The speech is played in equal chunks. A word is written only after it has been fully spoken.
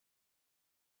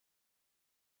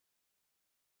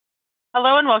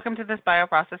Hello and welcome to this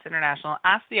BioProcess International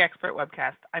Ask the Expert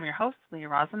webcast. I'm your host, Leah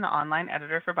Rosen, the online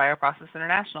editor for BioProcess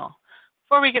International.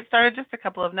 Before we get started, just a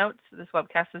couple of notes. This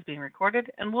webcast is being recorded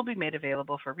and will be made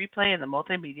available for replay in the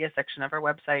multimedia section of our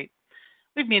website.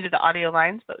 We've muted the audio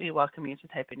lines, but we welcome you to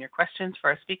type in your questions for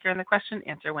our speaker in the question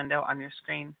answer window on your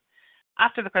screen.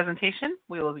 After the presentation,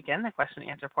 we will begin the question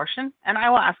and answer portion, and I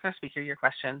will ask our speaker your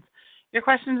questions. Your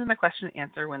questions in the question and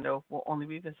answer window will only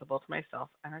be visible to myself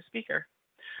and our speaker.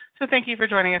 So thank you for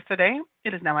joining us today.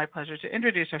 It is now my pleasure to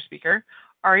introduce our speaker,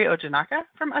 Ojinaka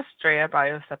from Astrea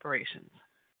Bioseparations.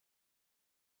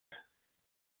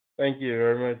 Thank you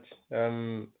very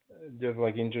much. Just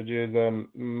like introduce,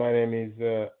 my name is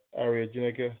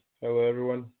Ojinaka. Hello,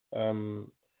 everyone.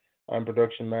 I'm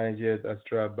production manager at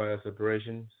Astrea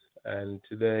Bioseparations, and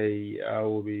today I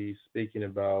will be speaking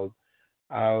about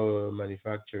our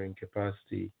manufacturing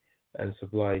capacity and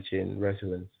supply chain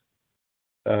resilience.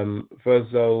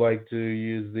 First, I would like to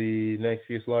use the next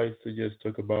few slides to just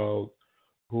talk about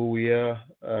who we are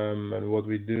and what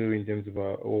we do in terms of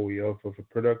what we offer for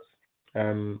products.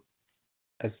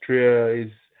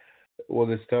 Astrea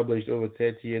was established over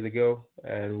 30 years ago,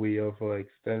 and we offer an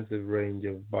extensive range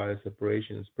of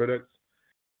bioseparations products.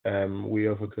 We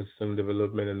offer custom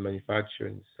development and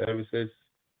manufacturing services,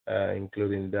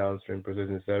 including downstream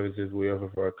processing services we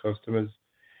offer for our customers.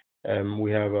 We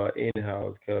have our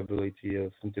in-house capability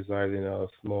of synthesizing our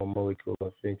small molecule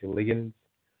affinity ligands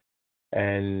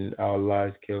and our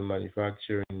large-scale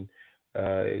manufacturing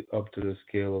up to the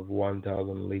scale of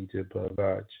 1,000 liters per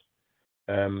batch.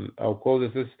 Our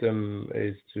quality system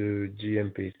is to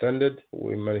GMP standard.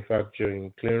 We manufacture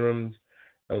in clean rooms,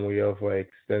 and we offer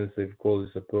extensive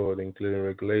quality support, including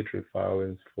regulatory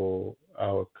filings for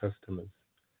our customers.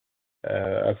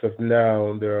 As of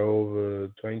now, there are over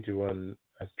 21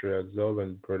 Astrea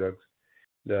adsorbent products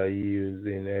that are used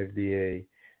in FDA,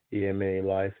 EMA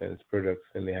licensed products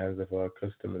in the hands of our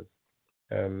customers.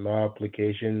 Our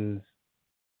applications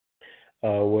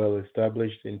are well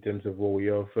established in terms of what we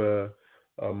offer,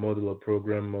 a modular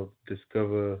program of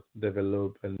discover,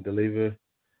 develop, and deliver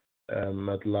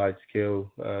at large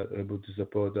scale, able to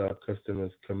support our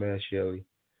customers commercially.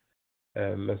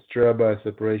 Astrea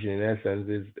Bioseparation, in essence,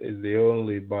 is the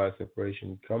only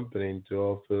bioseparation company to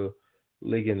offer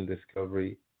ligand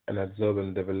discovery and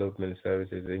adsorbent development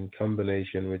services in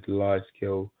combination with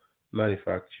large-scale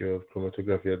manufacture of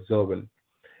chromatography adsorbent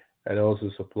and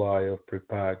also supply of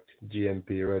prepacked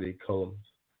GMP-ready columns.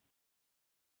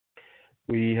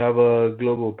 We have a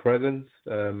global presence.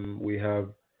 We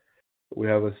have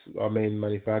our main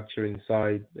manufacturing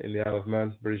site in the Isle of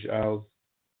Man, British Isles,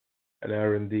 an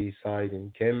R&D site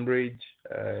in Cambridge,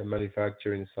 a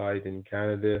manufacturing site in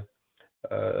Canada,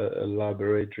 a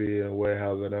laboratory, a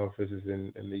warehouse, and offices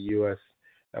in the US,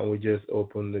 and we just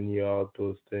opened a new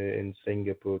outpost in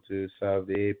Singapore to serve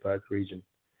the APAC region.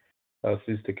 Our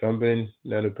sister company,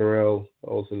 Nanoparel,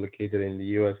 also located in the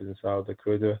US and South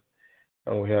Dakota,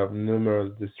 and we have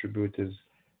numerous distributors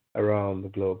around the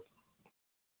globe.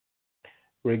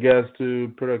 Regards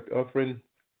to product offering,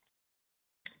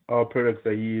 our products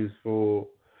are used for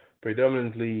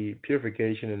predominantly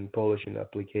purification and polishing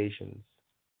applications.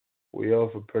 We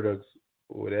offer products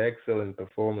with excellent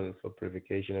performance for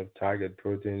purification of target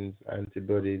proteins,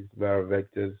 antibodies, viral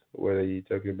vectors, whether you're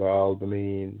talking about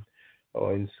albumin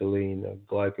or insulin or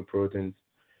glycoproteins.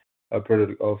 Our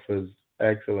product offers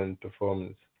excellent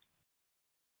performance.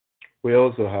 We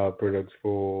also have products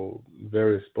for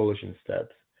various polishing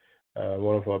steps.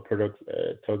 One of our products,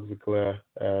 Toxiclear,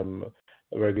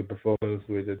 a very good performance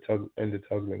with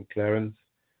endotoxin clearance.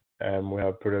 We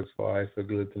have products for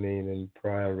isoglutamine and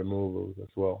prion removals as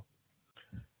well.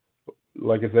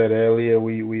 Like I said earlier,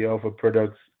 we offer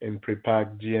products in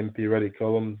prepacked GMP-ready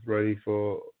columns ready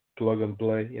for plug and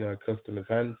play in our customers'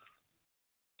 hands.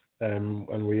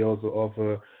 And we also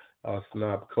offer our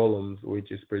SNAP columns,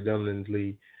 which is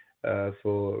predominantly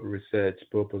for research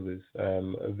purposes.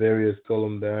 Various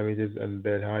column diameters and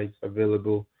bed heights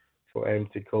available for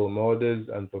empty column orders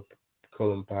and for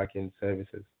column packing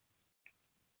services.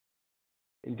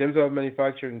 In terms of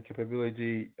manufacturing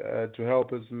capability, to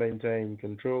help us maintain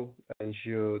control and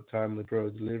ensure timely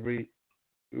product delivery,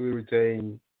 we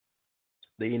retain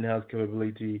the in-house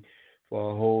capability for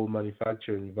our whole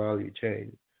manufacturing value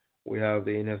chain. We have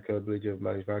the in-house capability of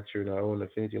manufacturing our own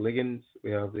affinity ligands. We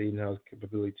have the in-house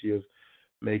capability of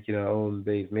making our own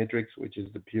base matrix, which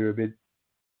is the pyramid.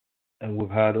 And we've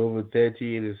had over 30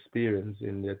 years experience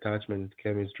in the attachment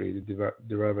chemistry, the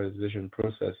derivatization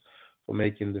process for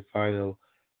making the final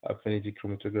affinity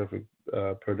chromatographic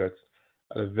products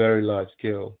at a very large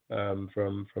scale, from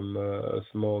a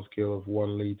small scale of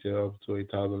 1 liter up to a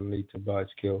 1,000 liter batch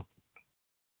scale.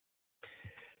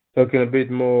 Talking a bit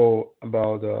more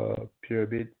about pure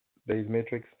base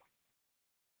matrix,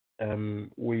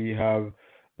 we have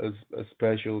a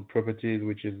special property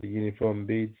which is the uniform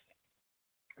beads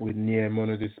with near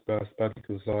monodisperse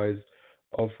particle size,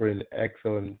 offering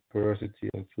excellent porosity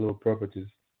and flow properties.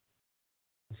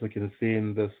 As you can see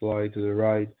in the slide to the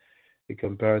right, a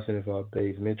comparison of our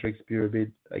base matrix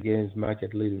Puribid against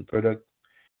market-leading product,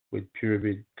 with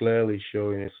Puribid clearly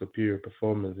showing a superior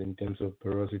performance in terms of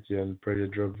porosity and pressure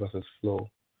drop versus flow.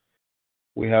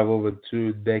 We have over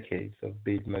 2 decades of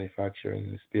bead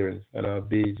manufacturing experience, and our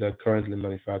beads are currently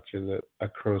manufactured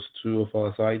across two of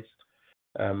our sites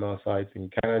in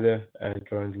Canada and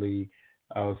currently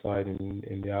our site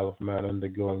in the Isle of Man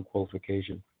undergoing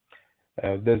qualification.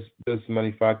 This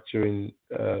manufacturing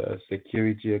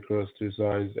security across two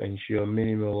sites ensure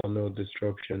minimal or no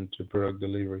disruption to product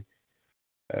delivery.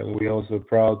 And we're also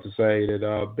proud to say that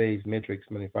our base matrix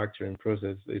manufacturing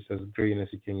process is as green as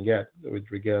it can get with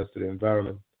regards to the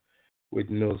environment, with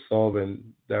no solvent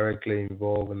directly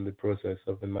involved in the process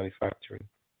of the manufacturing.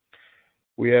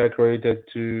 We are accredited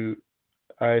to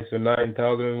ISO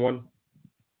 9001,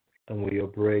 and we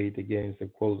operate against a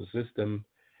quality system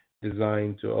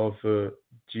designed to offer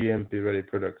GMP-ready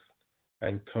products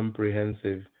and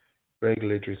comprehensive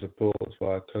regulatory support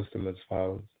for our customers'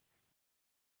 filings.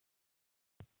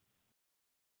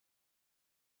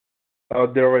 Our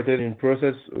derivative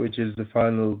process, which is the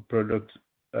final product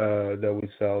that we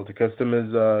sell to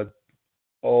customers,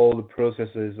 all the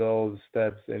processes, all the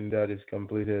steps in that is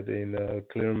completed in a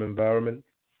clean room environment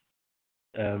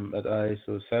at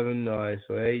ISO 7 or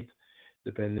ISO 8,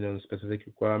 depending on specific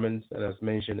requirements. And as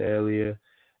mentioned earlier,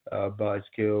 by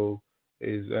scale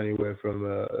is anywhere from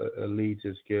a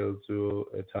liter scale to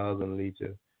 1,000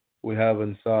 liter. We have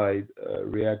on site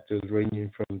reactors ranging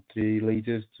from 3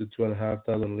 liters to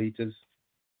 2,500 liters,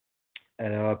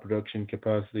 and our production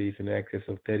capacity is in excess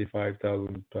of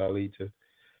 35,000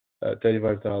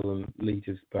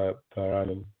 liters per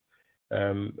annum.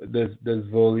 This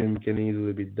volume can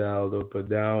easily be dialed up or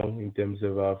down in terms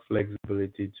of our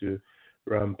flexibility to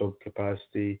ramp up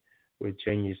capacity with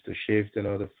changes to shift and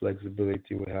other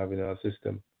flexibility we have in our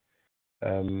system.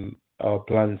 Our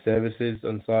plant services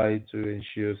on site to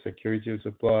ensure security of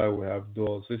supply. We have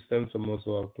dual systems for most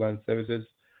of our plant services.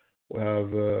 We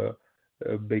have a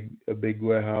big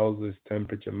warehouse with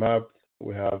temperature mapped.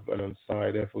 We have an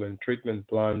on-site effluent treatment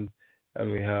plant,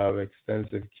 and we have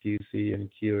extensive QC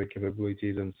and QA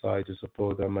capabilities on site to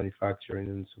support our manufacturing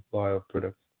and supply of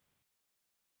products.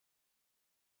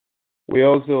 We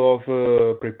also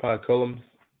offer prepared columns.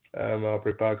 Our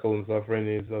prepared columns offering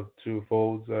is of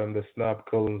twofold. The snap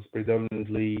columns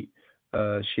predominantly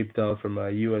shipped out from our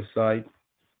US site.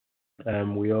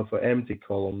 We offer empty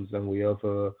columns, and we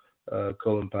offer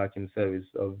column packing service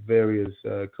of various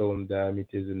column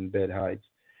diameters and bed heights.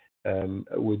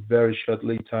 With very short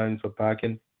lead times for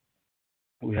packing,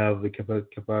 we have the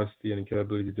capacity and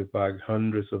capability to pack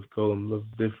hundreds of columns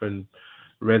of different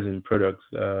resin products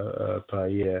per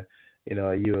year in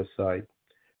our US site.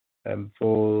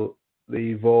 For the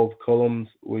evolved columns,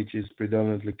 which is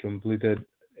predominantly completed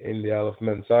in the Isle of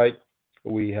Man site,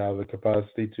 we have a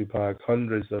capacity to pack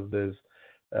hundreds of these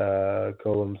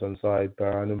columns on site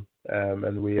per annum,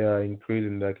 and we are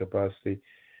increasing that capacity.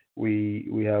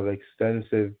 We have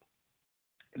extensive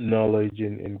knowledge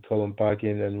in column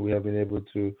packing, and we have been able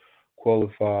to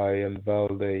qualify and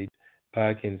validate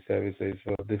packing services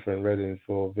for different resins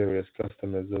for various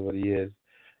customers over the years.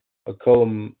 A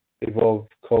column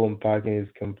evolved column packing is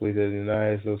completed in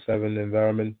ISO 7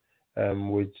 environment,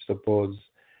 which supports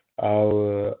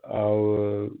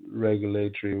our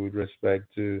regulatory with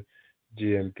respect to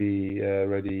GMP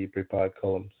ready prepared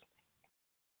columns.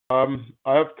 I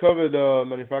have covered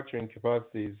manufacturing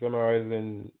capacity,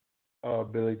 summarizing our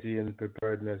ability and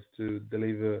preparedness to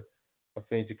deliver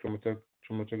authentic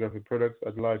chromatography products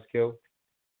at large scale.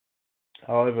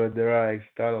 However, there are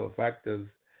external factors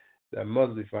that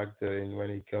must be factored in when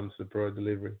it comes to product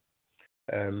delivery.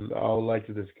 I would like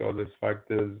to discuss these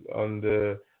factors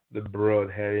under the broad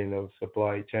heading of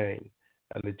supply chain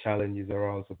and the challenges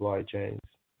around supply chains.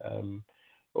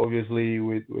 Obviously,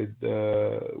 with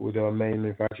our main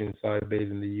manufacturing site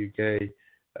based in the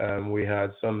UK, we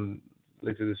had some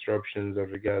little disruptions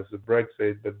as regards to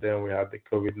Brexit, but then we had the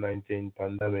COVID-19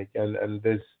 pandemic, and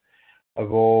this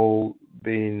have all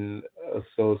been a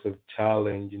source of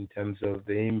challenge in terms of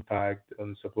the impact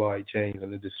on supply chains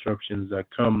and the disruptions that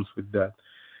comes with that.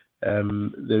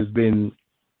 There's been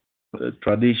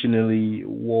traditionally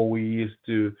what we used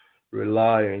to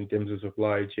rely on in terms of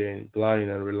supply chain planning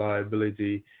and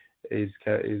reliability is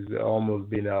almost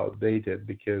been outdated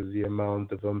because the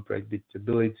amount of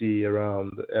unpredictability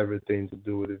around everything to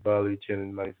do with the value chain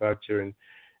and manufacturing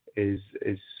is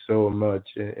so much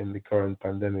in the current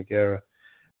pandemic era.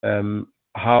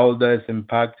 How that's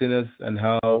impacting us and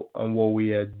how and what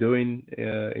we are doing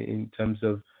in terms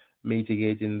of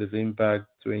mitigating this impact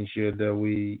to ensure that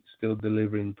we still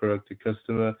delivering product to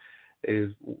customer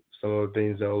is some of the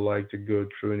things I would like to go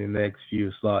through in the next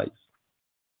few slides.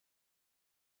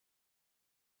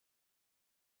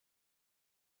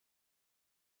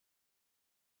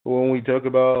 When we talk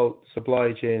about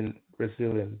supply chain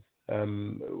resilience,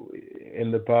 um,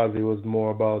 in the past it was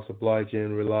more about supply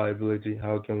chain reliability.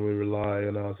 How can we rely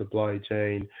on our supply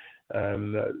chain?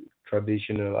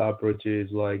 Traditional approaches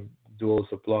like dual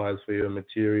suppliers for your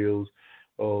materials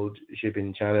or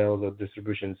shipping channels or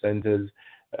distribution centers.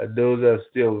 Those are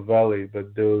still valid,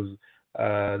 but those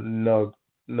are not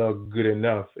good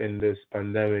enough in this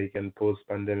pandemic and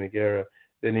post-pandemic era.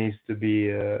 There needs to be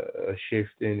a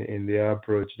shift in the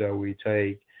approach that we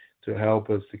take to help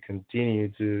us to continue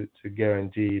to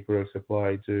guarantee product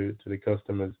supply to the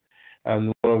customers.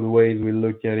 And one of the ways we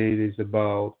look at it is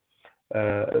about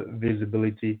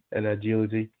visibility and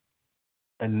agility.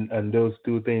 And those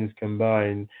two things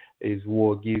combined is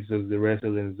what gives us the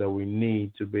resilience that we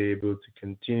need to be able to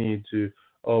continue to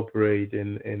operate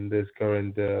in this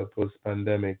current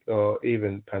post-pandemic or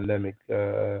even pandemic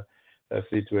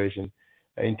situation.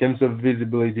 In terms of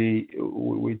visibility,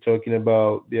 we're talking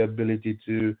about the ability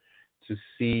to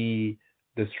see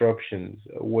disruptions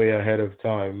way ahead of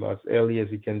time, as early as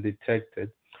you can detect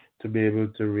it, to be able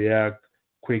to react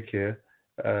quicker,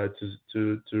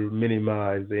 to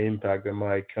minimize the impact that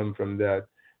might come from that.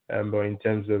 But in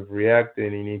terms of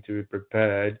reacting, you need to be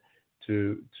prepared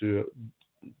to to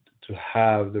to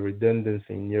have the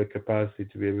redundancy in your capacity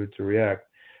to be able to react.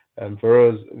 And for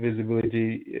us,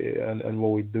 visibility and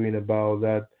what we're doing about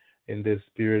that in this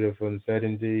period of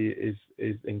uncertainty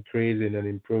is increasing and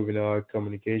improving our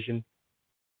communication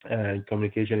and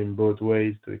communication in both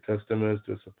ways to the customers,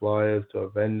 to the suppliers, to our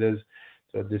vendors,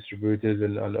 to our distributors,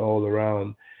 and all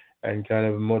around, and kind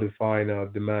of modifying our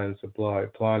demand supply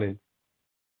planning.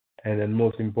 And then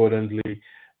most importantly,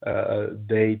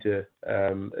 data.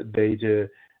 Data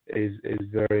is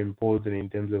very important in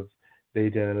terms of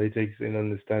data analytics and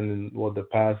understanding what the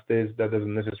past is. That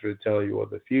doesn't necessarily tell you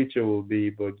what the future will be,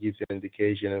 but gives you an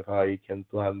indication of how you can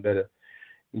plan better.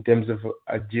 In terms of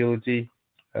agility,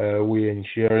 we're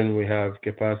ensuring we have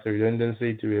capacity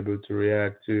redundancy to be able to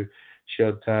react to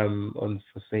short-term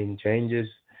unforeseen changes.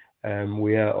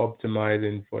 We are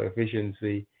optimizing for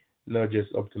efficiency, not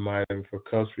just optimizing for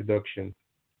cost reduction,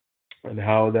 and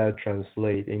how that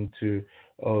translates into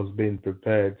us being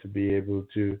prepared to be able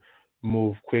to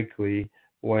move quickly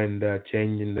when that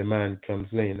change in demand comes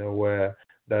in, or where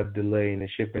that delay in a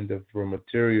shipment of raw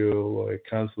material or a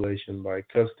cancellation by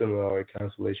customer or a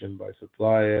cancellation by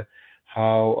supplier.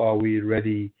 How are we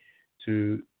ready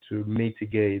to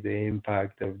mitigate the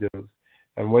impact of those?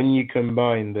 And when you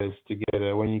combine this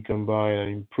together, when you combine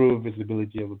and improve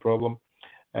visibility of the problem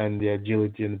and the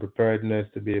agility and the preparedness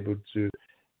to be able to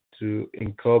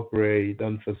incorporate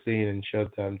unforeseen and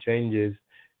short-term changes,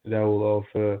 that will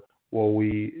offer what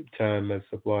we term as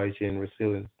supply chain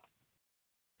resilience.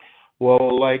 What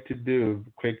I'd like to do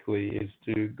quickly is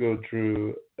to go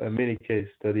through a mini case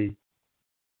study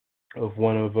of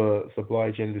one of a supply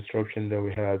chain disruption that we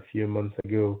had a few months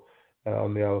ago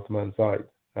on the Alphaman side.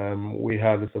 We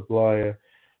had a supplier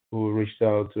who reached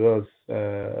out to us,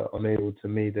 unable to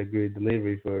meet agreed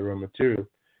delivery for raw material.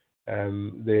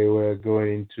 They were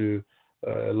going into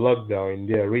lockdown in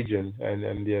their region,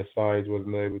 and their site was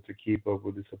not able to keep up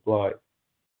with the supply.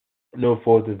 No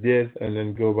fault of theirs, and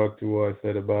then go back to what I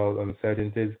said about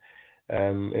uncertainties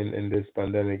in this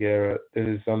pandemic era. This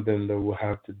is something that we'll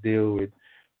have to deal with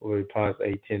over the past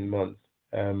 18 months.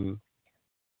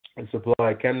 The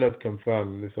supplier cannot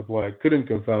confirm, the supplier couldn't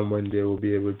confirm when they will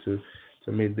be able to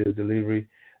meet their delivery.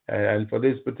 And for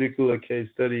this particular case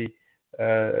study,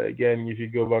 again, if you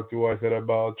go back to what I said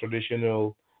about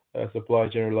traditional supply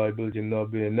chain reliability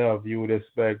not being enough, you would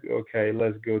expect, okay,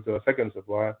 let's go to a second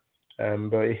supplier.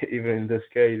 But even in this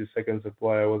case, the second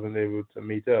supplier wasn't able to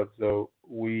meet up. So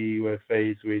we were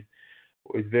faced with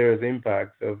various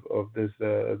impacts of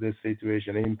this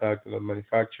situation, impact on the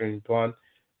manufacturing plant,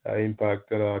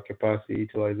 impact on our capacity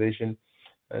utilization,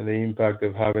 and the impact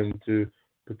of having to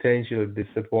potentially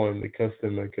disappoint the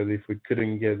customer, because if we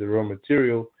couldn't get the raw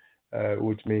material,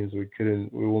 which means we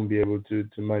won't be able to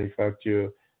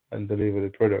manufacture and deliver the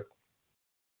product.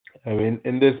 I mean,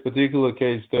 in this particular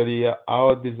case study,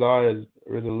 our desired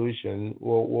resolution,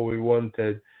 what we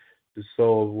wanted to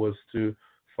solve was to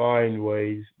find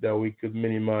ways that we could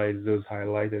minimize those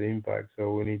highlighted impacts.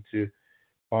 So we need to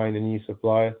find a new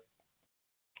supplier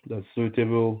that's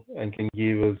suitable and can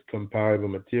give us comparable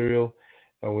material.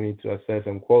 And we need to assess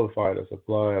and qualify the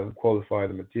supplier and qualify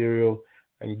the material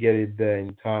and get it there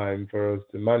in time for us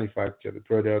to manufacture the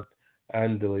product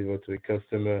and deliver to the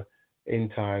customer in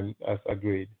time as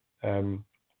agreed. Um,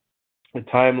 the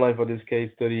timeline for this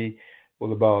case study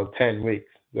was about 10 weeks.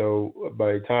 So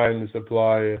by the time the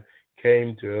supplier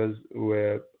came to us, we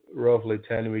were roughly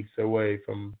 10 weeks away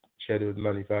from scheduled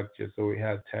manufacture. So we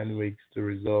had 10 weeks to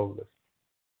resolve this.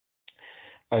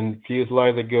 And a few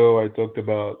slides ago, I talked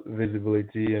about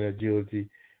visibility and agility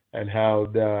and how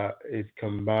that is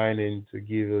combining to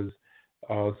give us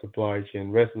our supply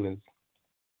chain resilience.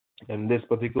 In this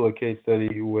particular case study,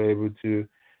 we were able to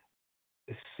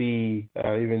see,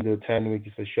 even though 10 weeks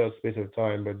is a short space of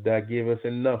time, but that gave us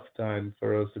enough time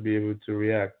for us to be able to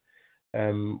react.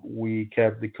 We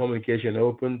kept the communication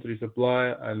open to the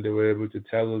supplier, and they were able to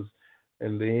tell us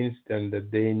in the instant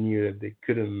that they knew that they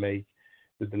couldn't make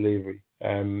the delivery.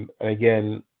 And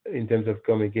again, in terms of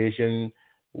communication,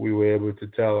 we were able to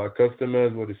tell our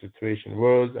customers what the situation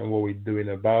was and what we're doing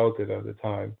about it at the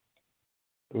time.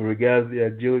 With regards to the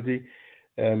agility,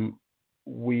 um,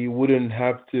 we wouldn't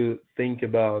have to think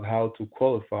about how to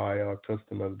qualify our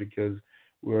customers because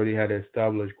we already had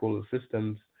established quality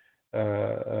systems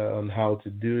on how to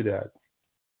do that.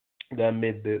 That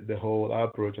made the whole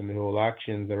approach and the whole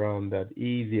actions around that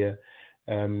easier.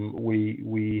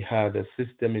 We had a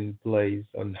system in place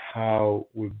on how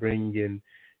we bring in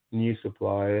new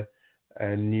supplier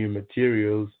and new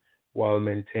materials while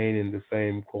maintaining the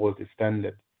same quality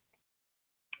standard.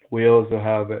 We also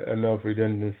have enough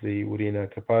redundancy within our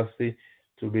capacity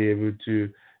to be able to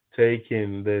take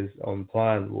in this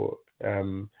unplanned work.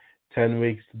 10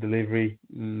 weeks to delivery,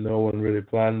 no one really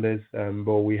planned this,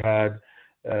 but we had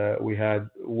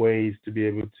ways to be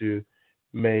able to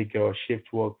make our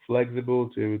shift work flexible,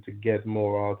 to be able to get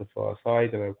more out of our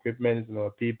site and our equipment and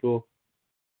our people.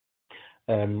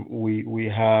 We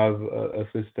have a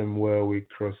system where we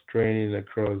cross training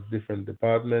across different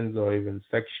departments or even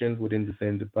sections within the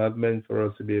same department for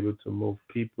us to be able to move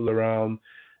people around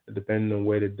depending on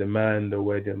where the demand or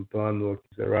where the unplanned work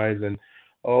is arising.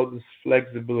 All this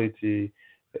flexibility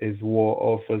is what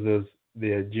offers us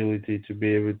the agility to be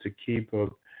able to keep up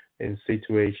in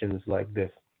situations like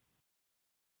this.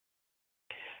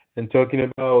 And talking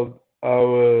about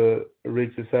our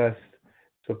risk assessed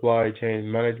supply chain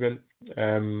management,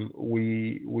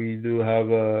 we do have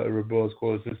a robust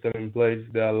quality system in place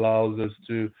that allows us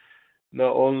to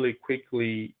not only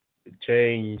quickly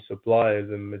change suppliers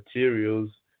and materials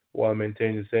while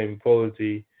maintaining the same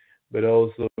quality, but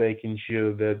also making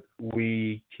sure that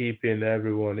we keeping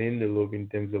everyone in the loop in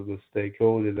terms of the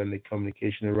stakeholders and the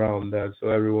communication around that, so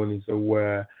everyone is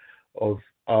aware of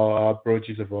our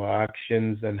approaches, of our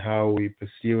actions, and how we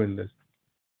pursuing this.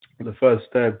 The first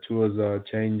step towards our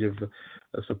change of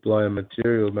supply and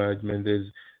material management is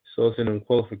sourcing and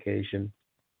qualification.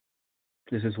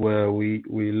 This is where we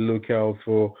look out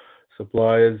for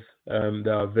suppliers that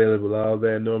are available out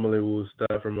there. Normally, we'll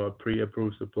start from our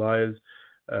pre-approved suppliers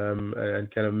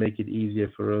and kind of make it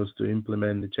easier for us to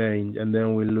implement the change. And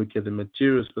then we look at the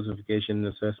material specification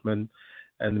assessment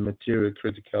and the material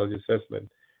criticality assessment.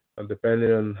 And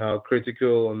depending on how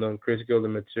critical or non-critical the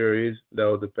material is, that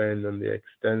will depend on the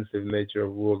extensive nature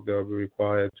of work that will be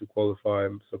required to qualify a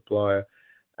supplier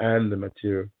and the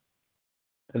material.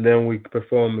 And then we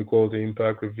perform the quality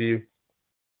impact review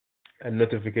and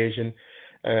notification.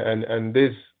 And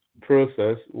this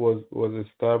process was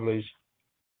established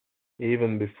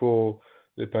even before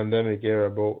the pandemic era.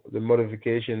 But the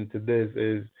modification to this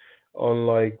is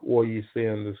unlike what you see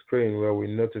on the screen, where we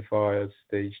notify at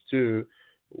stage two,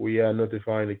 we are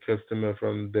notifying the customer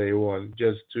from day one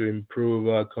just to improve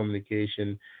our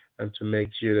communication and to make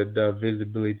sure that that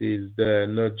visibility is there,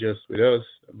 not just with us,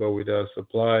 but with our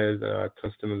suppliers and our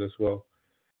customers as well.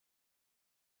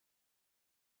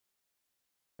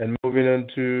 And moving on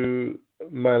to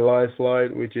my last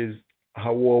slide, which is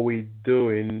how are we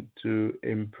doing to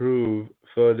improve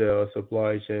further our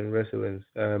supply chain resilience?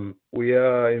 We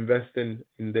are investing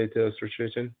in data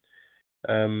orchestration,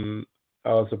 um,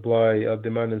 our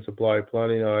demand and supply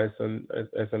planning, our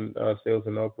sales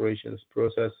and operations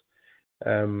process.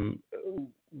 Um,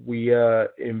 we are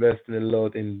investing a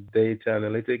lot in data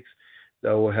analytics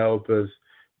that will help us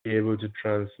be able to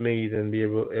transmit and be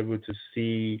able to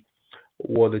see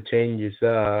what the changes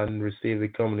are and receive the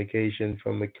communication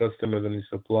from the customers and the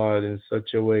suppliers in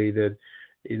such a way that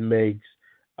it makes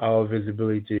our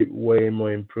visibility way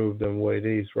more improved than what it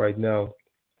is right now.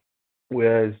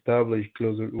 we're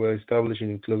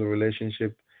establishing a closer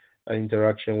relationship and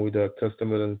interaction with our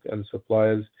customers and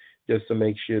suppliers just to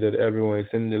make sure that everyone is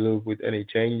in the loop with any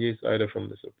changes, either from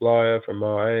the supplier, from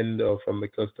our end, or from the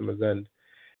customer's end.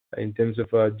 In terms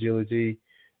of our agility,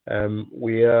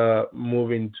 we are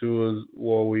moving towards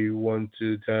what we want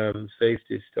to term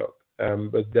safety stock,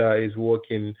 but that is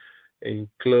working in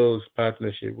close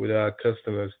partnership with our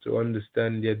customers to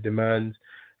understand their demands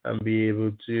and be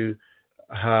able to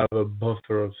have a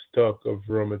buffer of stock of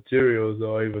raw materials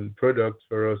or even products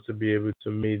for us to be able to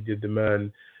meet the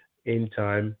demand in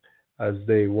time as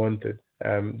they wanted.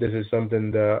 This is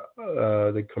something that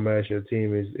the commercial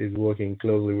team is working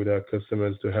closely with our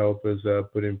customers to help us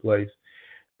put in place.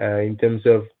 In terms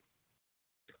of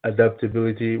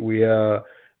adaptability, we are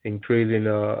increasing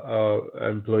our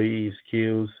employee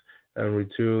skills and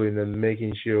retooling and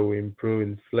making sure we improve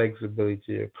in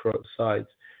flexibility across sites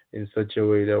in such a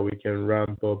way that we can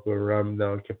ramp up or ramp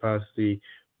down capacity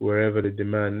wherever the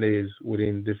demand is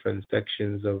within different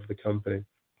sections of the company.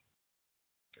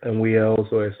 And we are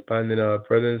also expanding our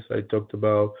presence. I talked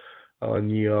about our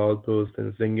new outpost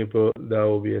in Singapore that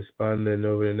will be expanding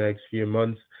over the next few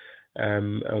months.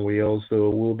 And we also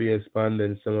will be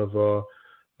expanding some of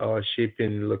our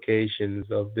shipping locations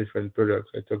of different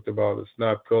products. I talked about the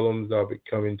snap columns that will be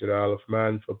coming to the Isle of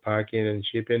Man for packing and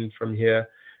shipping from here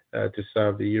to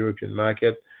serve the European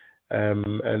market.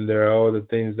 And there are other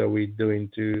things that we're doing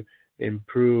to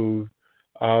improve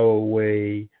our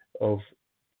way of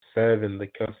serving the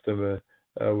customer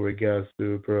with regards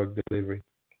to product delivery.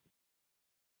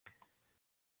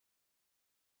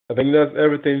 I think that's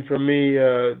everything from me.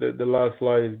 The last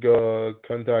slide is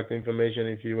contact information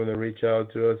if you want to reach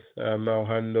out to us. I'll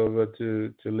hand over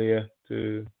to Leah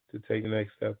to take the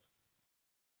next step.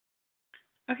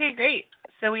 Okay, great.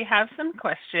 So we have some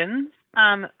questions.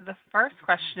 The first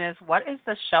question is, what is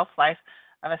the shelf life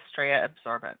of Astrea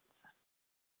absorbents?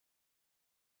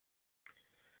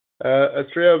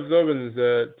 Astrea absorbents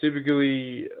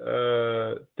typically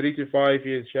 3 to 5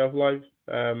 years shelf life.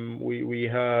 We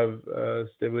have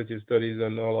stability studies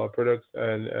on all our products,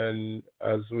 and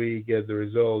as we get the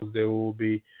results, there will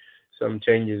be some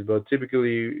changes, but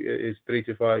typically it's 3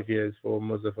 to 5 years for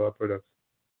most of our products.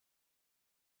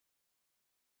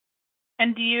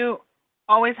 And do you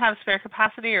always have spare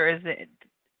capacity, or is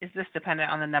this dependent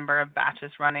on the number of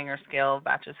batches running or scale of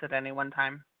batches at any one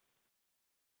time?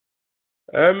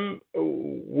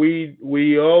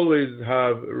 We always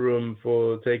have room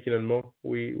for taking on more.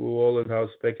 We will always have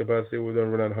spare capacity. We don't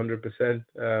run at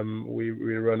 100%. We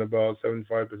run about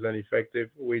 75% effective,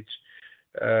 which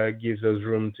gives us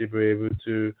room to be able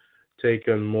to take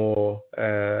on more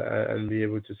and be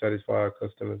able to satisfy our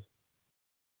customers.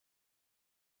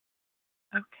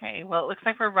 Okay, well, it looks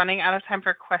like we're running out of time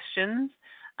for questions.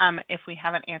 If we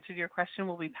haven't answered your question,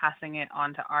 we'll be passing it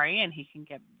on to Ari, and he can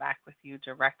get back with you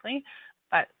directly.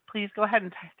 But please go ahead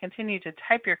and continue to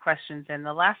type your questions in.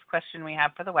 The last question we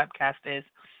have for the webcast is,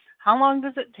 how long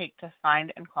does it take to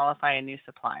find and qualify a new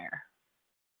supplier?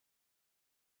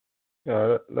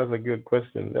 That's a good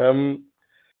question.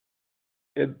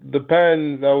 It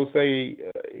depends, I would say,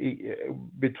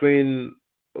 between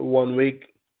 1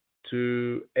 week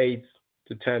to 8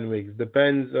 to 10 weeks.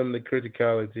 Depends on the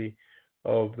criticality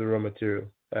of the raw material.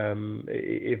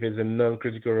 If it's a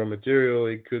non-critical raw material,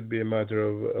 it could be a matter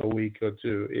of a week or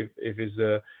two. If it's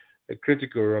a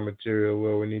critical raw material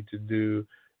where we need to do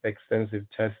extensive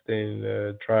testing,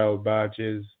 trial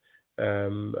batches,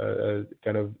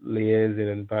 kind of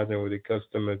liaising and partnering with the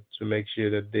customer to make sure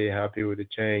that they're happy with the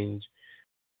change,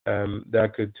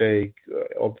 that could take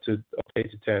up to 8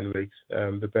 to 10 weeks,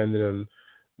 depending on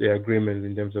the agreement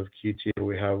in terms of QT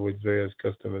we have with various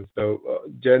customers. So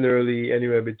generally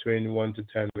anywhere between 1 to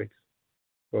 10 weeks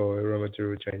for a raw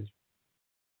material change.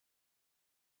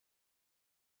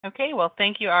 Okay, well,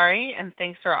 thank you, Ari, and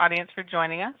thanks to our audience for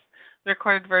joining us. The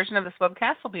recorded version of this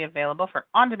webcast will be available for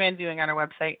on-demand viewing on our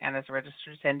website, and as a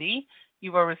registered attendee,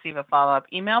 you will receive a follow-up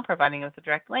email providing you with a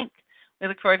direct link. We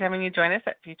look forward to having you join us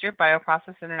at future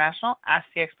BioProcess International Ask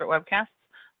the Expert webcasts.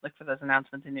 Look for those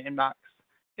announcements in your inbox.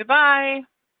 Goodbye.